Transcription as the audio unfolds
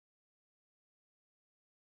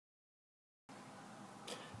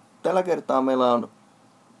Tällä kertaa meillä on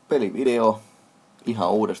pelivideo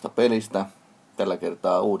ihan uudesta pelistä. Tällä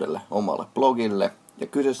kertaa uudelle omalle blogille. Ja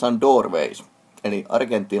kyseessä on Doorways, eli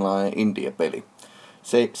argentinalainen indie-peli.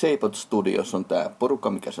 Saibot Studios on tää porukka,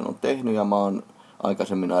 mikä sen on tehnyt, ja mä oon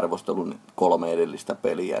aikaisemmin arvostellut 3 edellistä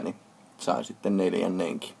peliä, niin sain sitten 4.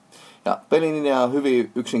 Ja pelin idea on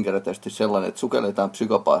hyvin yksinkertaisesti sellainen, että sukelletaan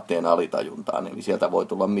psykopaattien alitajuntaan, eli sieltä voi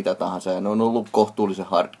tulla mitä tahansa, ja ne on ollut kohtuullisen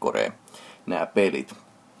hardcore nämä pelit.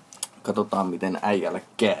 Katsotaan miten äijälle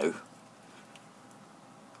käy.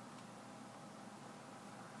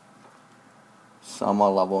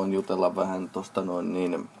 Samalla voin jutella vähän tosta noin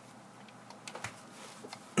niin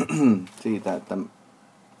siitä, että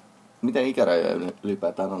miten ikärajoja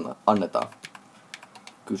ylipäätään annetaan.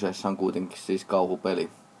 Kyseessä on kuitenkin siis kauhupeli.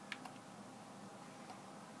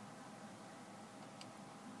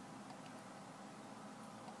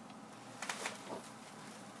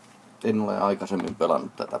 En ole aikaisemmin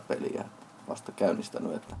pelannut tätä peliä, vasta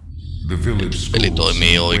käynnistänyt, että peli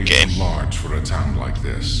toimii oikein.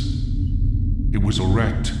 It was a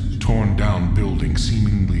wrecked, torn down building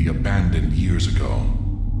seemingly abandoned years ago.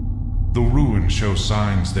 The ruins show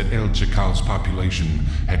signs that El Chacal's population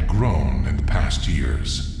had grown in the past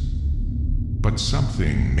years. But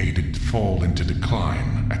something made it fall into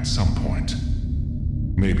decline at some point.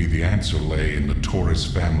 Maybe the answer lay in the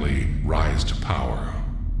Torres family rise to power.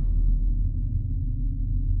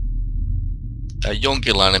 Tää on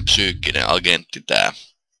jonkinlainen psyykkinen agentti tää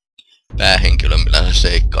päähenkilö, millä sä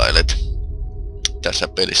seikkailet tässä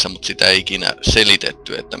pelissä, mutta sitä ei ikinä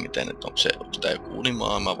selitetty, että miten, että onko tää joku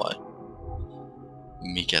unimaailma vai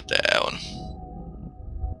mikä tää on.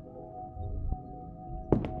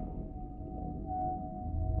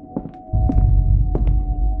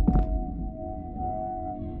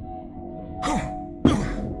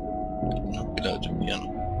 No, löytyy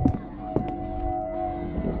piano.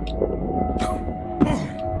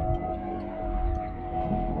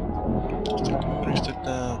 Sitten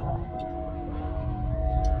yhdistetään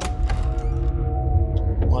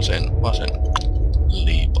vasen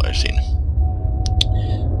liipaisin.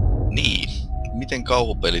 Niin, miten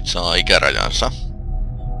kauhupelit saa ikärajansa?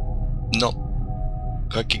 No,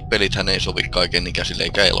 kaikki pelithän ei sovi kaikenikäisille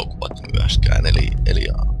eikä elokuvat myöskään, eli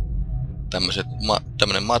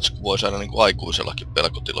tämmönen matsku voi saada niinku aikuisellakin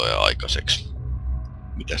pelkotiloja aikaiseksi.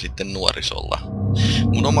 Mitä sitten nuorisolla.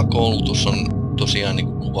 Mun oma koulutus on tosiaan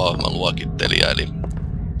niinku kuvaohjelman luokittelija, eli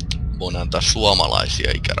voin antaa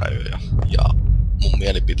suomalaisia ikärajoja. Ja mun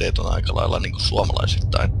mielipiteet on aika lailla niinku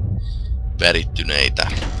suomalaisittain värittyneitä.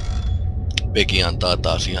 Peki antaa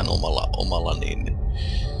taas ihan omalla niin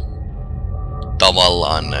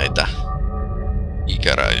tavallaan näitä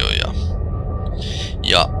ikärajoja.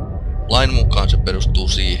 Ja lain mukaan se perustuu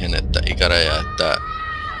siihen, että ikäraja, että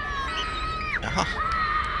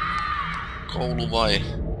koulu vai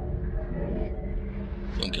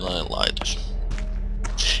jonkinlainen laitos.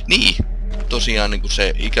 Niin, tosiaan niin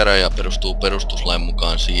se ikäraja perustuu perustuslain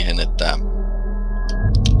mukaan siihen, että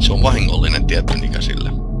se on vahingollinen tietyn ikäisille,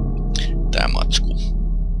 tää matsku.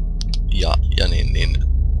 Ja niin,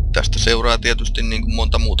 tästä seuraa tietysti niin kuin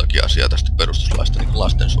monta muutakin asiaa tästä perustuslaista, niin kuin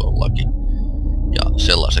lastensuojelulaki ja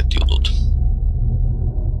sellaiset jutut.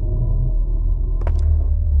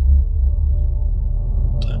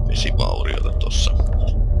 Tai vesivauriota tossa.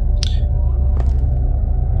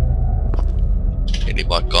 Eli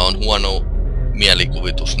vaikka on huono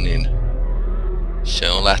mielikuvitus, niin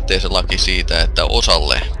lähtee se laki siitä, että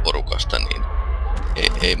osalle porukasta niin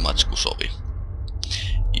ei matsku sovi.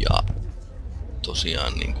 Ja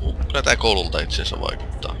tosiaan niin kyllä tää koululta itse asiassa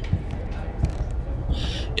vaikuttaa.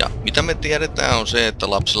 Ja mitä me tiedetään on se, että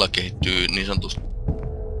lapsilla kehittyy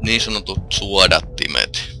niin sanotut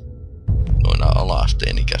suodattimet noina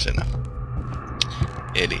ala-asteen ikäisenä.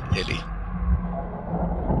 Eli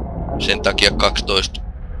sen takia 12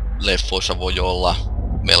 leffoissa voi olla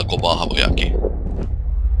melko vahvojakin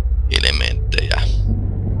elementtejä.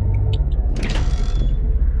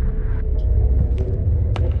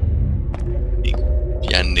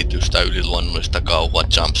 Jännitystä, yliluonnollista kauhua,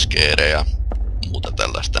 jumpscareja ja muuta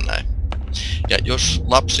tällaista näin. Ja jos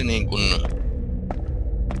lapsi niin kun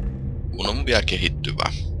on vielä kehittyvä,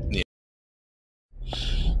 niin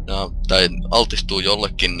tai altistuu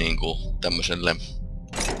jollekin niinku tämmöiselle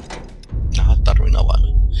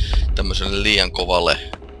tämmöiselle liian kovalle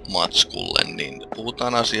matskulle, niin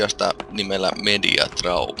puhutaan asiasta nimellä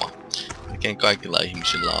mediatrauma. Melkein kaikilla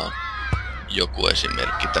ihmisillä on joku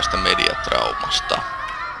esimerkki tästä mediatraumasta.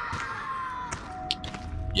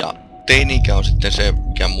 Ja teini-ikä on sitten se,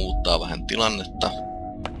 mikä muuttaa vähän tilannetta,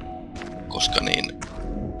 koska niin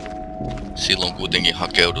silloin kuitenkin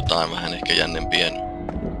hakeudutaan vähän ehkä jännempien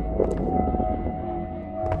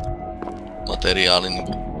materiaalin niin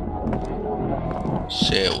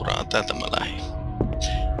seuraan. Täältä mä lähdin.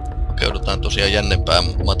 Hakeudutaan tosiaan jännempään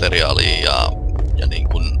materiaaliin ja niin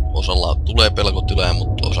kun osalla tulee pelkotiloja,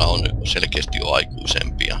 mutta osa on selkeästi jo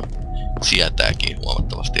aikuisempia. Sietääkin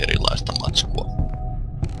huomattavasti erilaista matskua.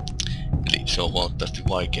 Eli se on huomattavasti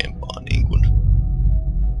vaikeampaa niin kun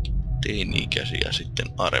teini-ikäisiä sitten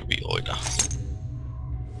arvioida.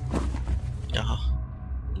 Jaha,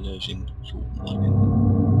 löysin suunnalleen.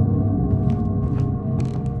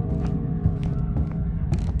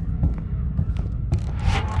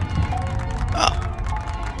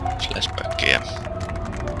 Flashbackkejä.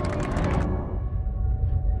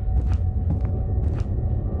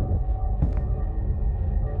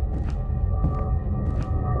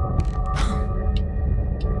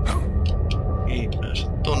 Ei pääse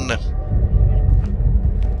tonne.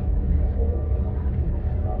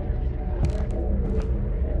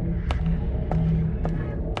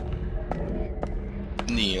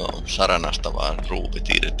 Niin joo, saranasta vaan ruuvit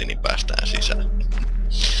irti, niin päästään sisään.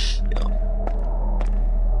 Joo.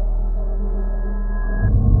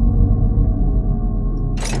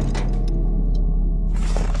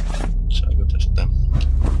 Saako tästä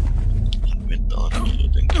inventaaria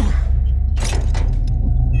jotenkin?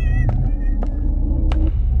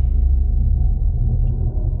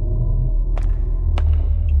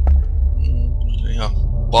 Se ihan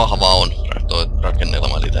vahva on tuo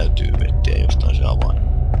rakennelma, eli täytyy etsiä jostain se avain.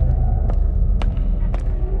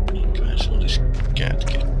 Eiköhän se olisi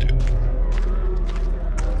kätketty.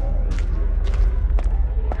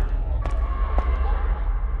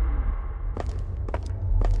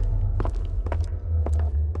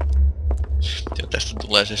 Ja tästä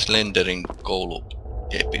tulee se Slenderin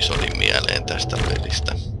kouluepisodi mieleen tästä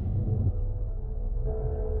pelistä.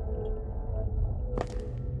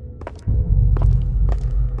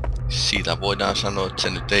 Siitä voidaan sanoa, että se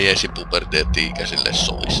nyt ei esipuberteetti-ikäisille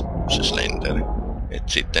sovisi, se Slenderi. Et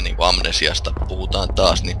sitten niin amnesiasta puhutaan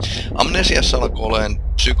taas, niin amnesiassa alkoi olemaan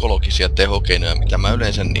psykologisia tehokeinoja, mitä mä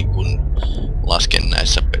yleensä niin kuin lasken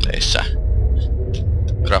näissä peleissä.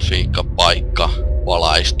 Grafiikka, paikka,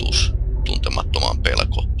 valaistus, tuntemattoman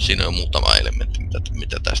pelko. Siinä on muutama elementti,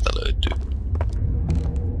 mitä tästä löytyy.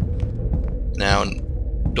 Nää on...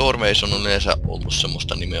 Doorways on yleensä ollut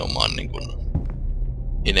semmoista nimenomaan niin kuin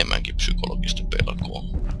enemmänkin psykologista pelkoa.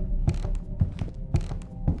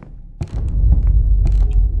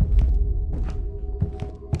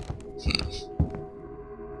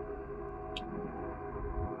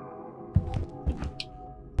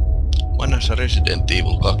 Vanhassa Resident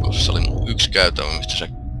Evil 2 oli yksi käytävä, mistä sä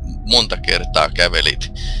monta kertaa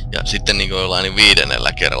kävelit. Ja sitten niin jollain 5.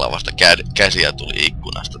 kerralla vasta käsiä tuli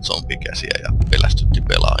ikkunasta, zombikäsiä, ja pelästytti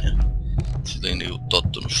pelaajan. Sitten oli niin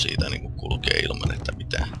tottunut siitä niin kulkee ilman, että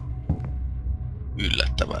mitään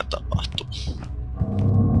yllättävää tapahtuu.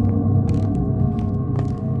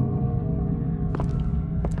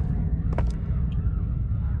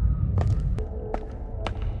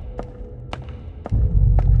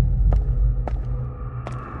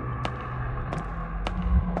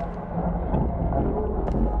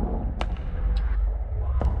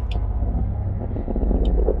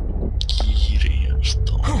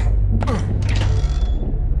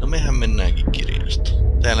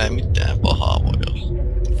 Täällä ei mitään pahaa voi olla.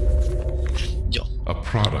 Joo. A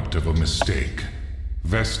product of a mistake.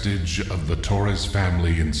 Vestige of the Torres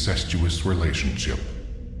family incestuous relationship.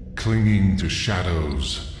 Clinging to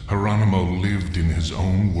shadows, Geronimo lived in his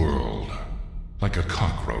own world. Like a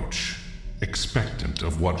cockroach, expectant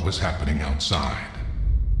of what was happening outside.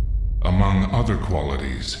 Among other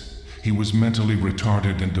qualities, he was mentally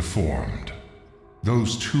retarded and deformed.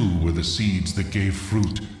 Those too were the seeds that gave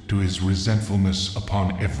fruit to his resentfulness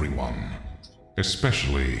upon everyone,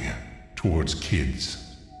 especially towards kids.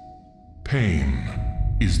 Pain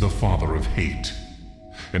is the father of hate,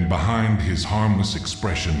 and behind his harmless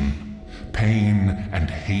expression, pain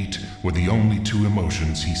and hate were the only two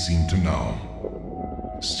emotions he seemed to know.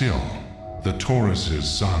 Still, the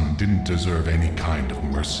Taurus's son didn't deserve any kind of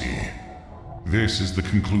mercy. This is the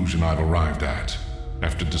conclusion I've arrived at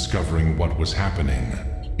after discovering what was happening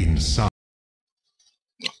inside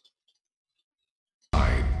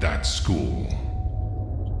that school.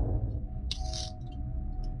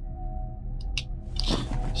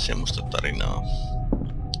 Semmoista tarinaa.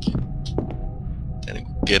 Tämä niin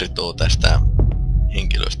kertoo tästä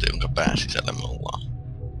henkilöstä, jonka pään sisällä me ollaan.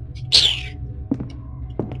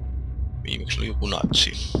 Viimeksi oli joku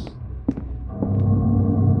natsi.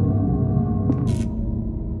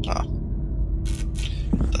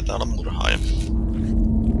 Taitaa olla murhaaja.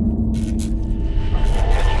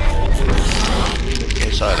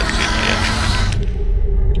 Ei saada siihen.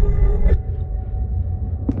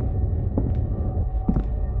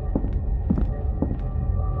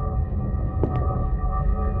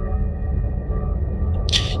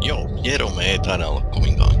 Jerome ei taida olla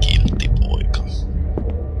kovinkaan kiltti poika.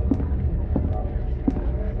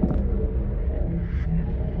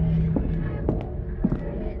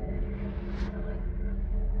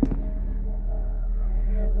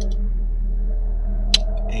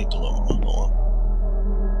 Ei tule valoa.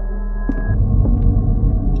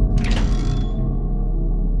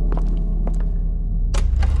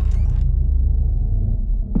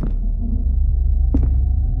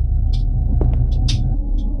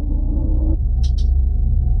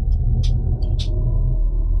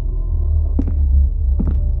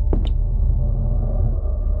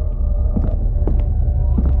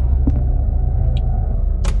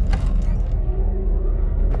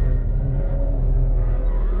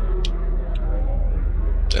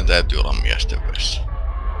 Sen täytyy olla miesten vessa.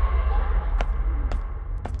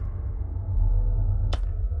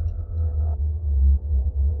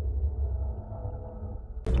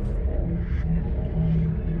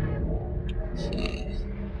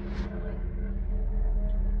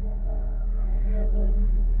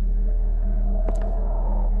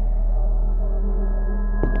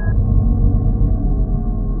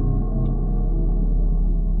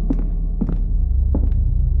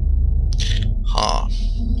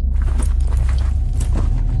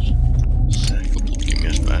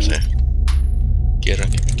 Sähköputkimies pääsee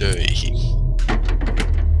kerrankin töihin.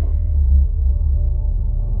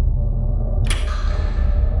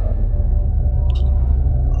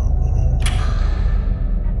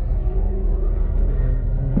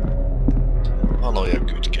 Valoja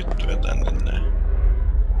kytkettyä tänne näin.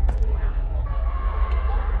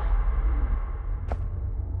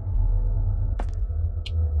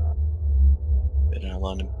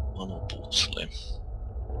 Perälainen panoputsle.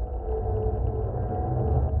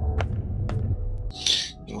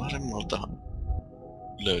 Niin varemmalta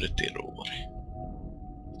löydettiin ruuvari.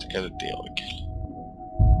 Se käytettiin oikealla.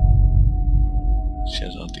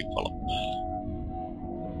 Siellä saatiin valo päälle.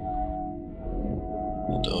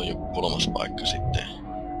 Mutta on jo 3. paikka sitten.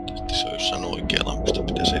 Tietysti se on jossain oikealla, mistä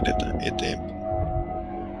pitäisi edetä eteenpäin.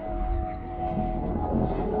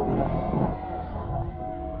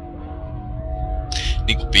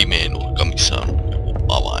 Niinku pimeä nurkka, missä on joku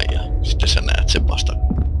avain ja sitten sä näet sen vasta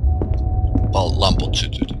lamput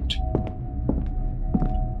sytytetty.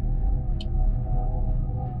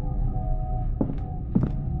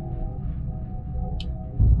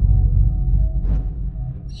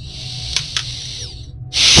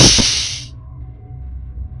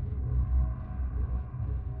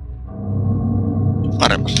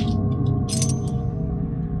 Paremmassa.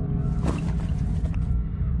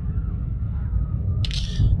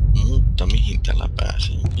 Mutta mihin tällä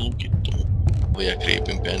pääsee? Lukittu. Vielä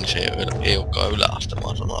kriipimpiä, niin se ei olekaan yläaste,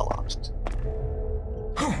 vaan se on ala-aste.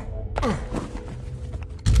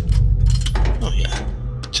 No jää.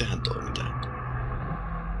 Sehän toimi tähän.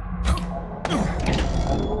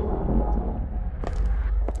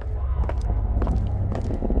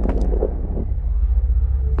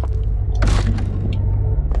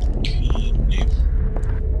 Kiinni.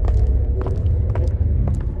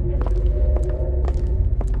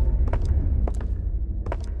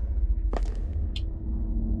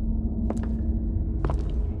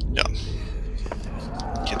 Ja.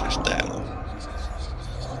 Ketäs täällä on?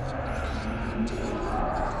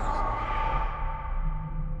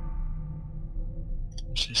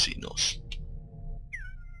 Se sinos.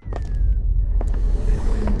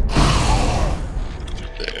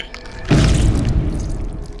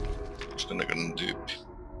 Koska näköinen tyyppi.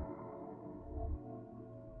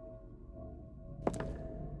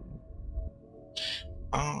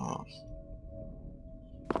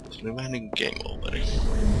 Se oli vähän niin game overi.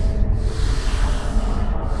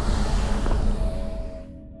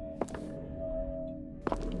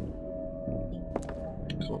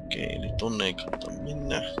 Kokeili. Tonne ei kannata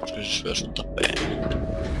mennä, koska se syö sulta pään.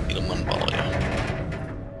 Ilman valoja.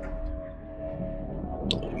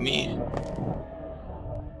 Toimii.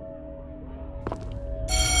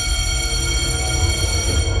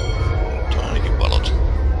 Nyt on ainakin valot.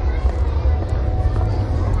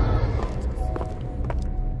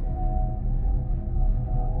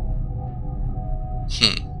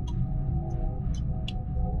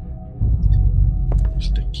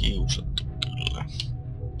 Sitä kiusattu kyllä.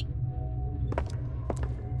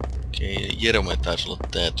 Okei, Jerome taisi olla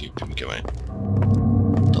tää tyyppi, mikä me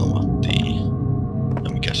tavattiin. Ja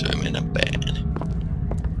mikä söi meidän pään.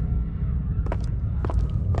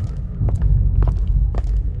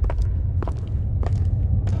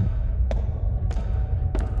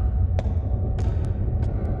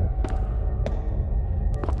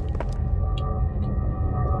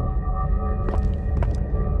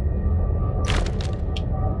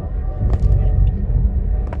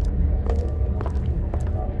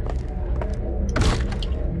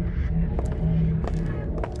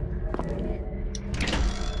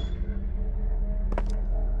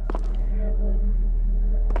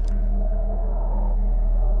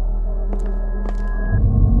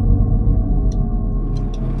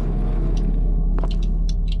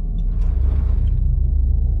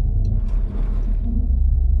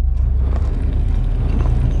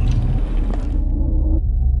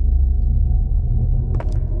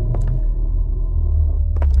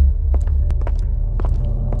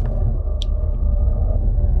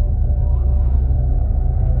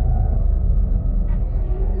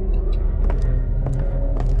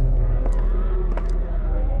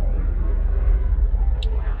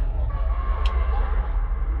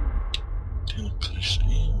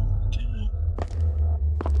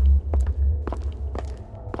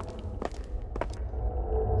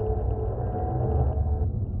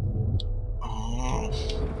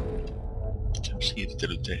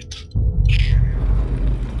 Siirtelytehtävä.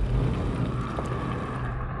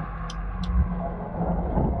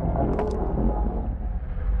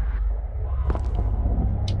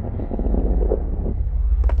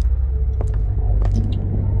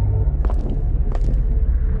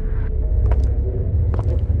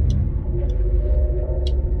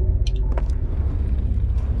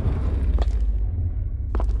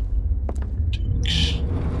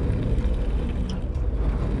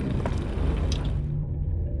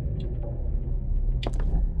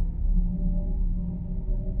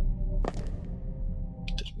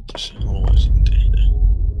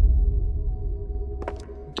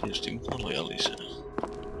 Tietysti valoja lisää.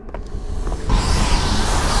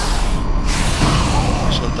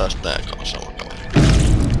 Se on taas tää sama kaveri.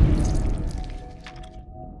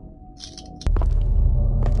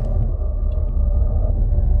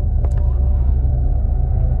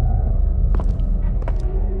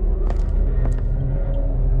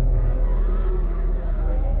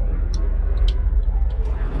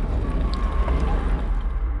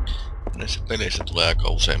 Näissä peleissä tulee aika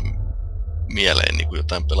usein mieleen niin kuin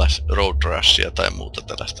jotain pelas Road Rashia tai muuta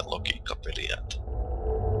tällaista logiikkapeliä.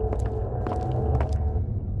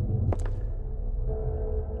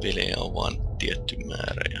 Pelejä on vaan tietty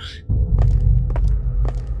määrä ja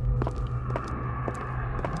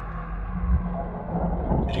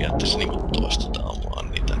periaatteessa niin kuin toistetaan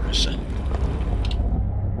vaan niitä näissä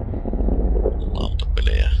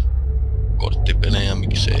lautapelejä, korttipelejä,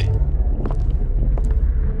 miksei.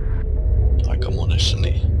 Aika monessa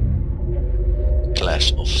niin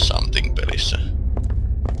Clash of Something pelissä.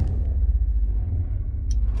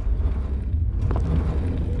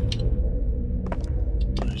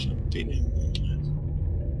 Taisi olla pidemmälleen.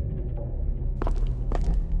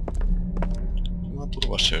 Mä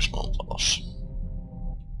turvassa jos mä oon valossa.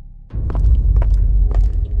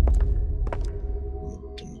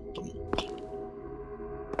 Mutta.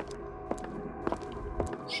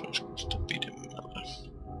 Se olisiko sitä pidemmällä.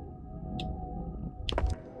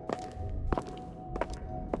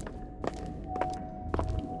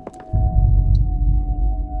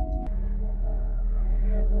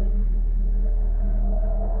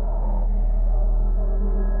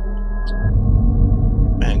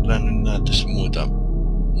 Tässä muita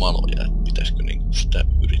maloja, että pitäisikö niinku sitä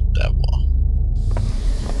yrittää vaan.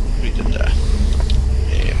 Yritetään.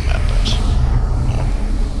 Ei, en mä pääse. No.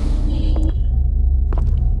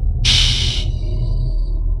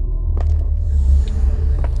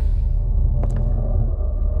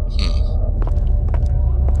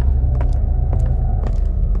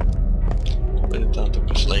 Lopetetaan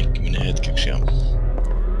tokas leikkiminen hetkeksi ja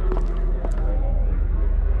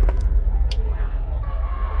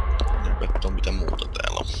katsotaan mitä muuta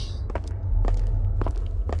täällä on.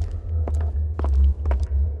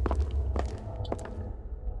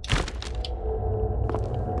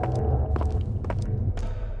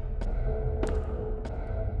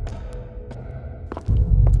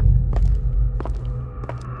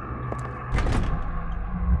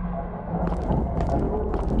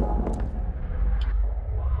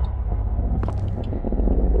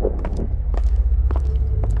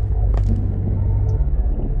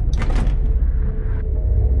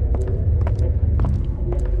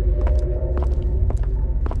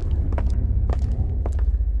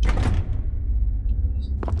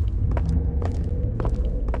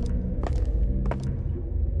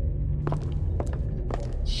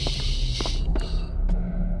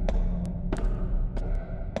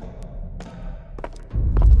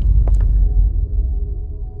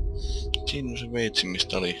 Siinä on se veitsi,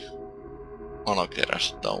 mistä oli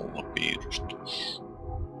alakerässä taululla piirustus.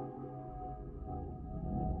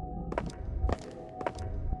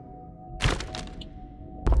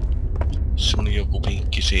 Se oli joku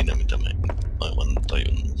vinkki siinä, mitä mä en aivan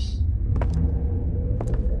tajunnut.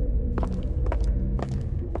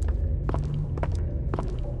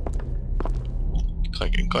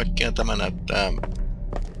 Kaiken kaikkiaan tämä näyttää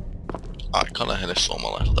aika lähelle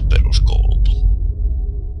suomalaiselta peruskoululta.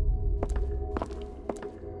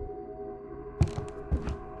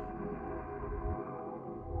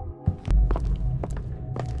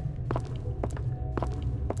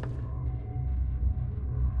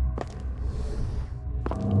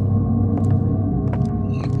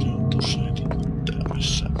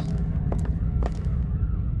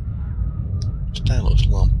 Jos täällä olisi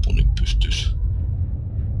lamppu, niin pystyis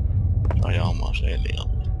ajamaan se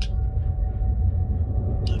elialuetta.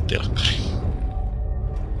 Tai telkkari.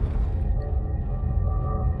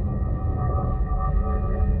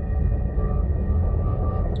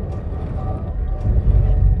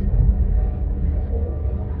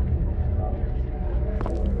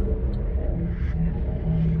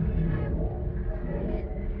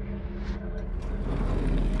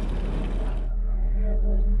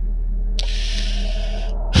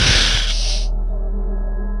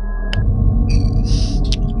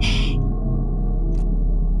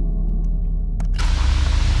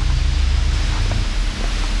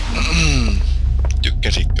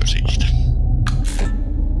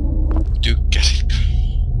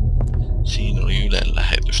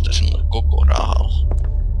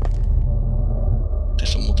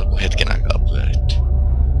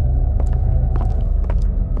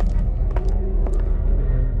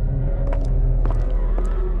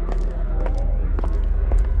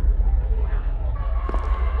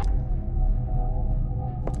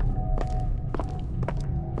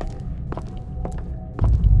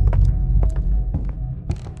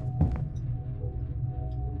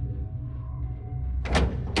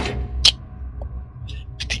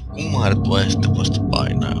 kumartua ja sitten vasta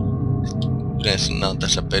painaa. Yleensä nämä on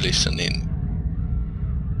tässä pelissä niin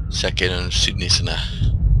säkenönyt sinisenä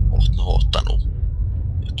hohtanut.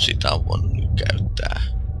 Nyt sitä on voinut nyt käyttää.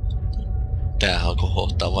 Tää alkoi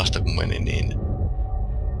hohtaa vasta kun meni niin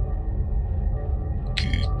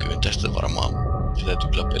kyykkyyn. Tästä varmaan täytyy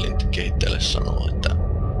kyllä pelin kehittäjälle sanoa, että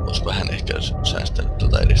olisi vähän ehkä säästänyt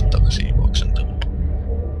tuota edestakaisin juoksentelua.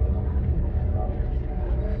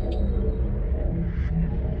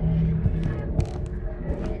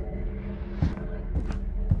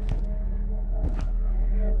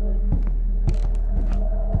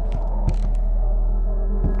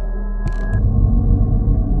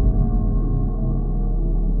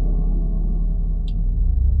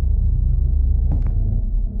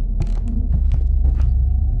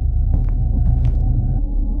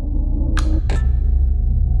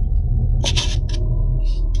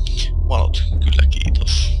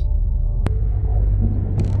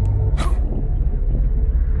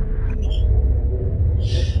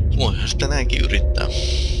 Tänäänkin yrittää.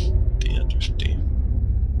 Tietysti.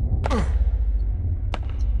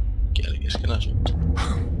 Kieli keskellä suutta.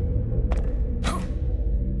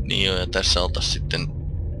 Niin joo, ja tässä oltais sitten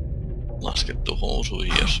laskettu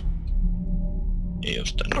housuihin, jos ei oo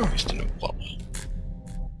sitä nyt pistänyt valoa.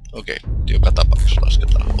 Okei, joka tapauksessa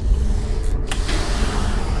lasketaan housuihin.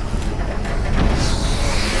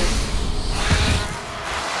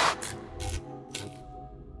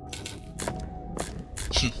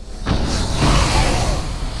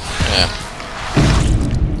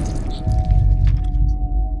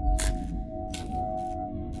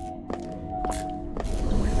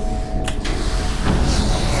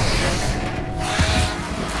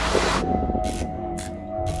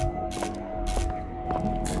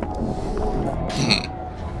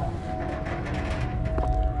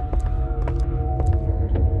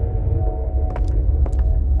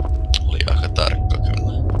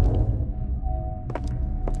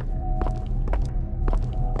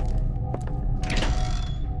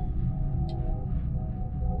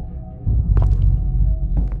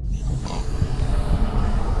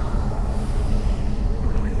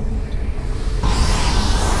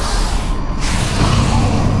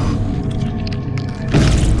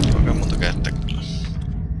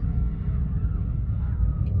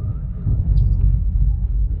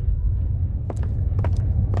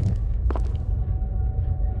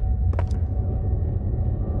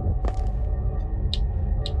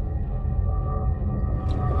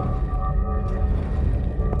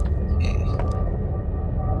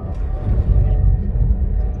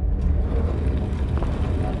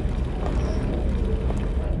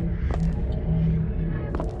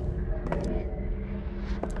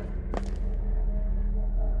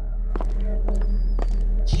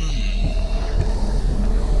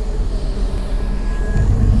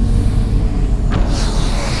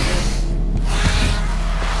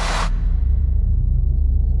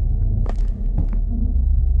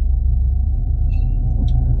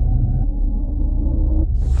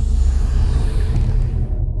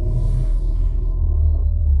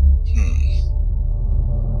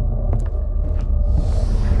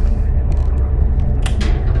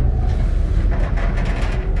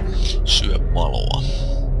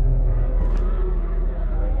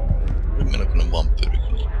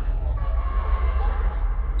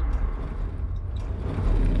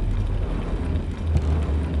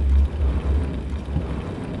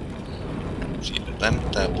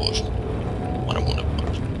 Tää pois. Varmuuden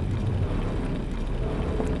puolesta.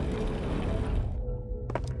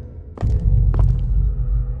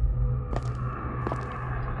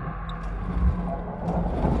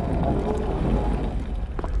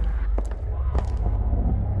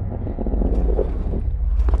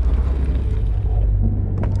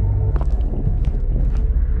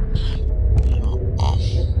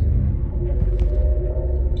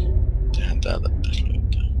 Tehän täältä pitäis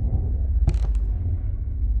löytää.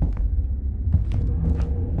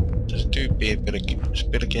 Tyyppi ei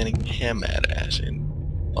pelkää niin hämärää sen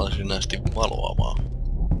varsinaisesti valoa vaan.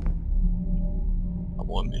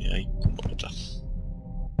 Avoimia ikkunoita.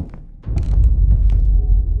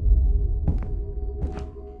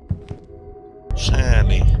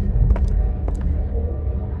 Sääli.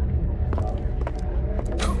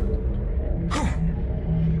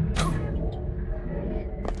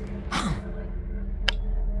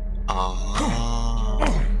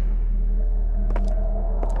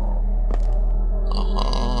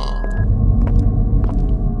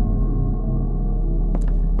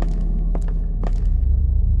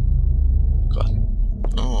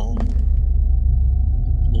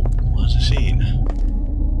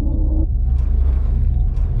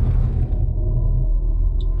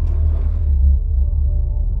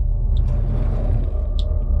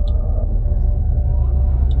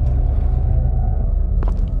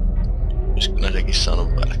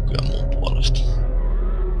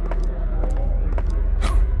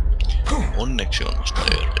 Onneksi on vasta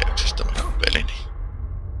Early Access tämä pelini.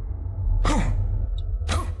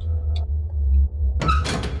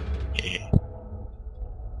 Hehe.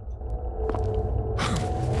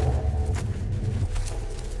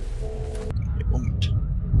 Ei oo mitään.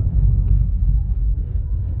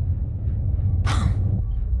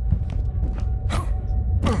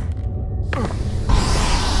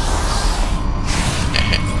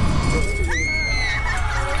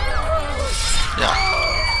 Ja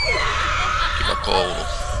kiva koulu.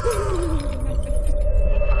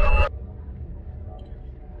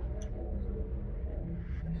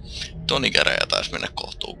 Tonikäräjä taisi mennä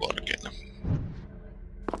kohtuu korkealle.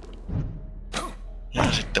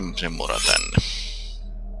 Ja sitten sen mora tänne.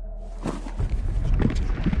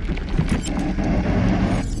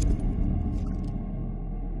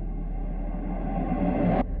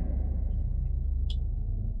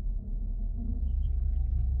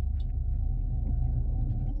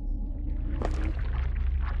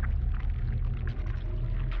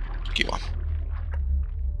 Kiva.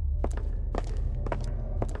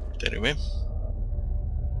 Terve.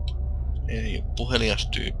 Ei puhelias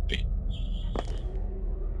tyyppi.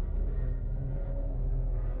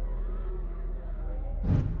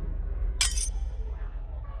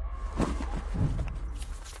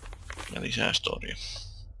 Ja lisää storia.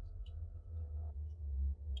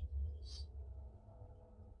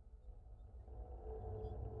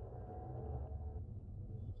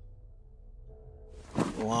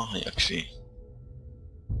 Lahjaksi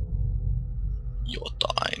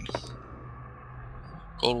jotain.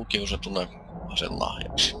 Koulukiusatulle asen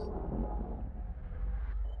lahjaksi.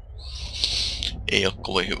 Ei oo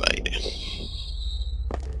kovin hyvä idea.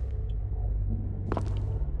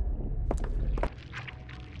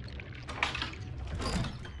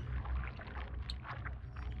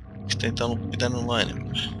 Miksi teitä on ollut pitänyt olla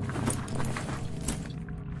enemmän?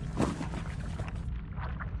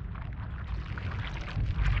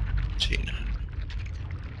 Siinä.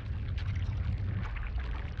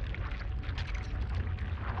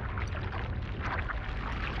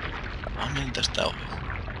 Menen tästä ohi.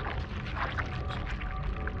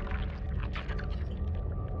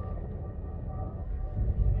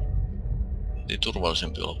 Eli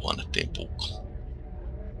turvallisempi olla, kun annettiin puukko.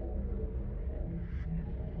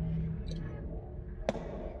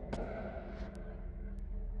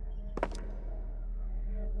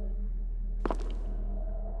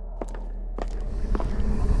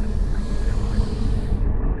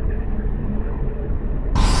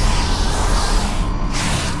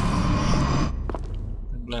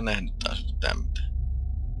 Kyllä nähnyt taas yhtään mitään.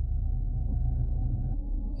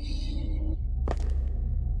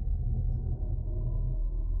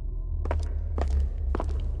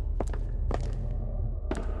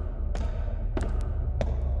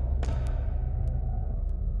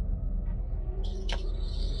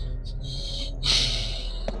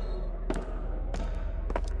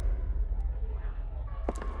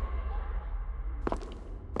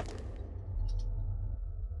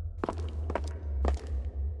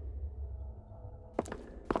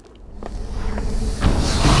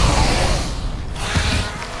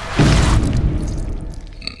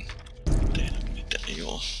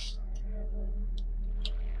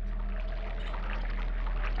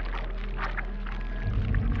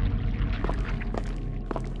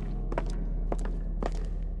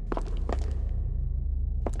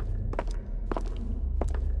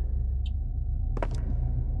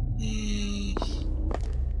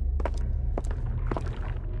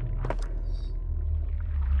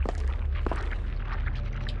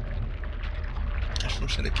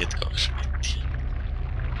 Selkeät 2 mittiä.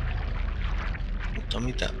 Mutta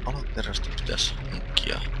mitä alakerrasta pitäisi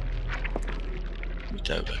hankkia?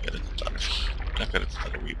 Mitä yläkerrasta tarvii? Yläkerrasta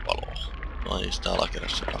tarvii paloa. No ei sitä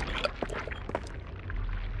alakerrassa vielä ole.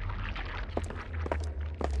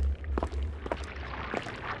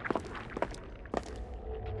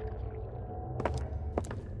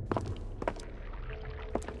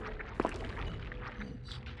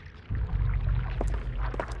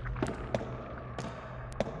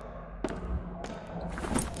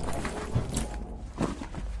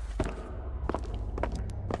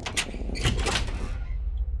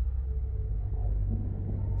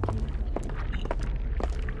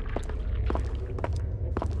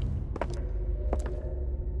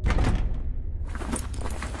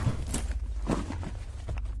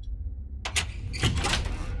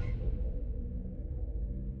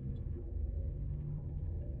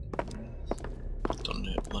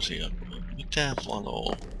 Asiaan, mitään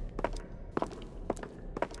valoa.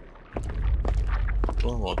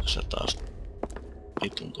 Tuolla taas ei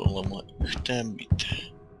tuntu olemaan yhtään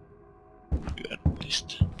mitään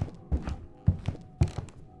hyödyllistä.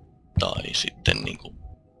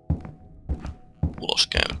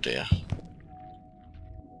 koodeja.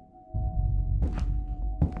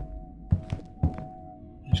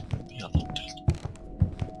 Pihalotteesta.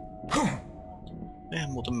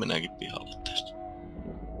 Eihän muuten meneekin pihalotteesta.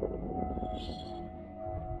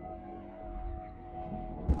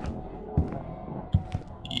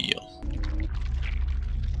 Joo.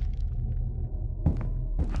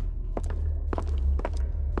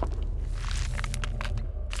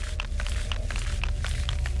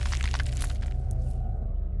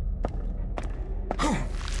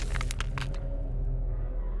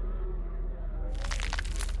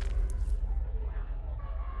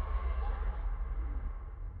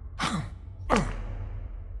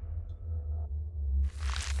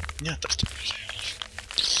 Ja tästä pysyy.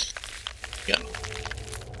 Hienoa.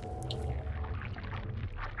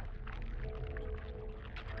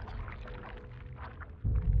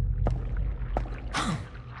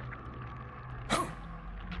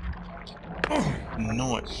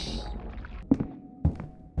 Noin.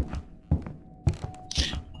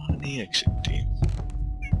 Niin eksittiin.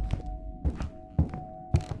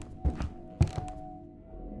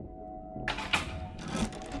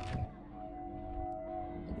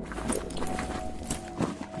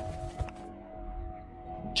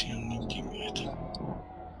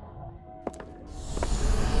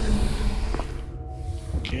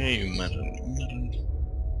 Okei, ymmärrän.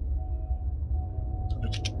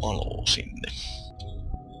 Tarvitset valoa sinne.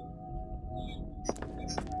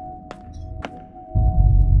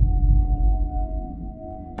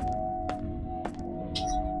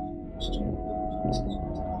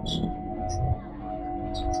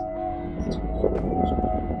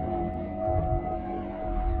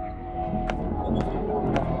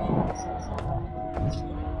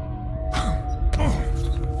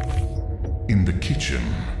 In the kitchen,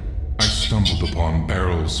 I stumbled upon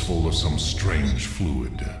barrels full of some strange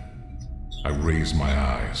fluid. I raised my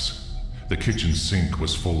eyes. The kitchen sink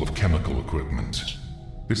was full of chemical equipment.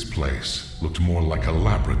 This place looked more like a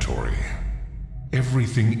laboratory.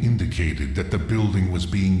 Everything indicated that the building was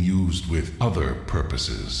being used with other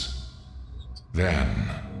purposes. Then,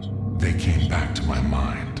 they came back to my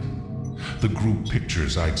mind. The group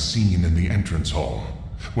pictures I'd seen in the entrance hall,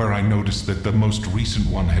 where I noticed that the most recent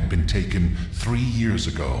one had been taken 3 years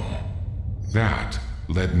ago. That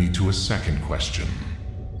led me to a second question.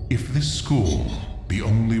 If this school, the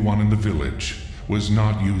only one in the village, was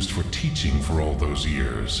not used for teaching for all those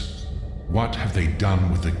years, what have they done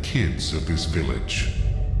with the kids of this village?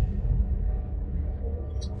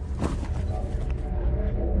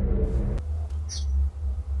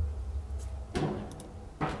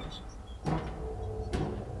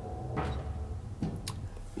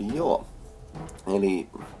 Joo, eli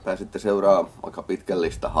pääsitte seuraamaan aika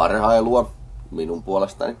pitkällistä harhailua minun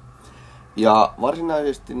puolestani. Ja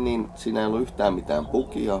varsinaisesti niin siinä ei ollut yhtään mitään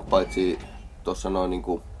bugia, paitsi tuossa noin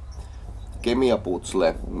niinku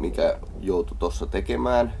kemiaputsle, mikä joutui tuossa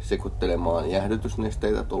tekemään, sekoittelemaan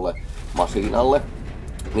jäähdytysnesteitä tuolle masinalle,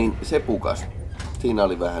 niin se pukas. Siinä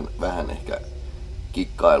oli vähän ehkä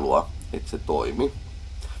kikkailua, että se toimi.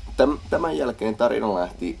 Tämän jälkeen tarina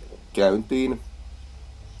lähti käyntiin.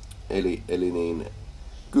 Eli niin,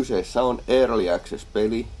 kyseessä on Early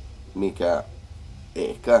Access-peli, mikä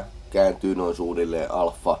ehkä kääntyy noin suunnilleen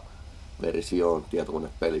alfa-versioon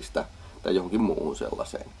tietokonepelistä tai johonkin muuhun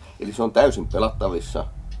sellaiseen. Eli se on täysin pelattavissa,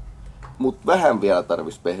 mutta vähän vielä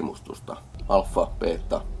tarvitsisi pehmustusta. Alfa,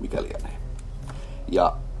 beta, mikä lienee.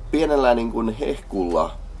 Ja pienellä niin kuin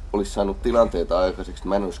hehkulla olisi saanut tilanteita aikaiseksi, että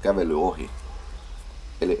mä en olisi kävellyt ohi.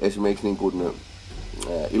 Eli esimerkiksi niin kuin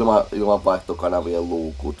ilmanvaihtokanavien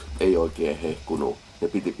luukut ei oikein hehkunut. Ne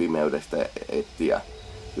piti pimeydestä etsiä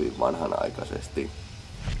hyvin vanhanaikaisesti.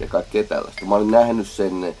 Ja kaikkea tällaista. Mä olin nähnyt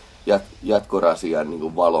sen jatkorasian niin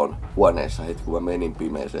kuin valon huoneessa heti kun mä menin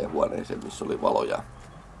pimeeseen huoneeseen, missä oli valoja.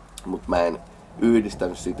 Mutta mä en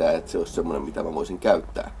yhdistänyt sitä, että se olisi semmoinen, mitä mä voisin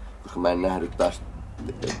käyttää. Koska mä en nähnyt taas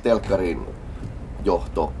telkkarin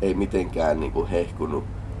johto ei mitenkään niin kuin hehkunut.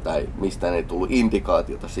 Tai mistään ei tullut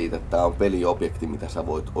indikaatiota siitä, että tämä on peliobjekti, mitä sä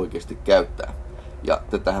voit oikeasti käyttää. Ja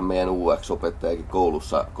tätähän meidän UX-opettajakin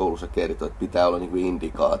koulussa kertoi, että pitää olla niin kuin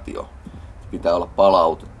indikaatio. Pitää olla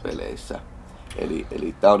palaute peleissä.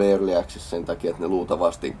 Eli tää on Early Access sen takia, että ne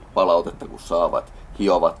luultavasti palautetta kun saavat,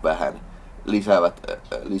 hiovat vähän,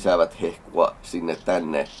 lisäävät hehkua sinne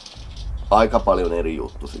tänne. Aika paljon eri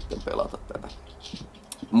juttu sitten pelata tätä.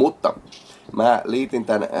 Mutta mä liitin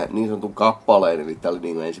tän niin sanotun kappaleen, eli tää oli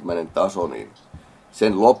niin ensimmäinen taso, niin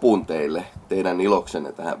sen lopun teidän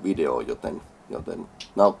iloksenne tähän videoon, joten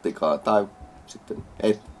nauttikaa tai sitten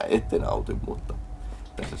ette nauti, mutta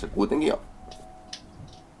tässä se kuitenkin on.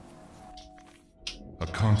 A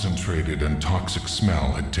concentrated and toxic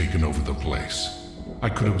smell had taken over the place. I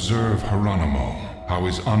could observe Geronimo, how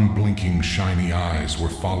his unblinking shiny eyes were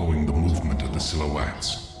following the movement of the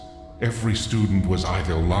silhouettes. Every student was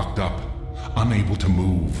either locked up, unable to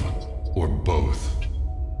move, or both.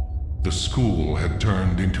 The school had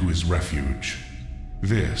turned into his refuge.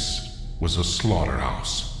 This was a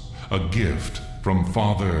slaughterhouse, a gift from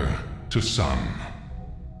father to son.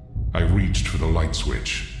 I reached for the light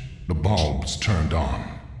switch. The bulbs turned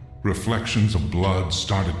on. Reflections of blood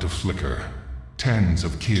started to flicker. Tens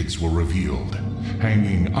of kids were revealed,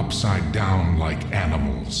 hanging upside down like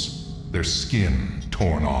animals, their skin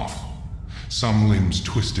torn off. Some limbs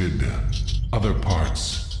twisted, other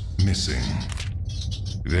parts missing.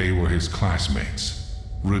 They were his classmates,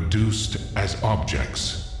 reduced as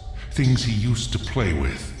objects, things he used to play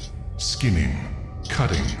with, skinning,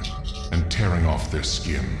 cutting, and tearing off their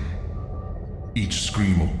skin. Each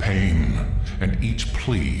scream of pain and each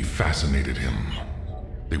plea fascinated him.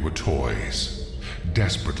 They were toys,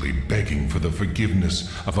 desperately begging for the forgiveness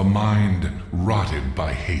of a mind rotted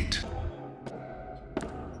by hate.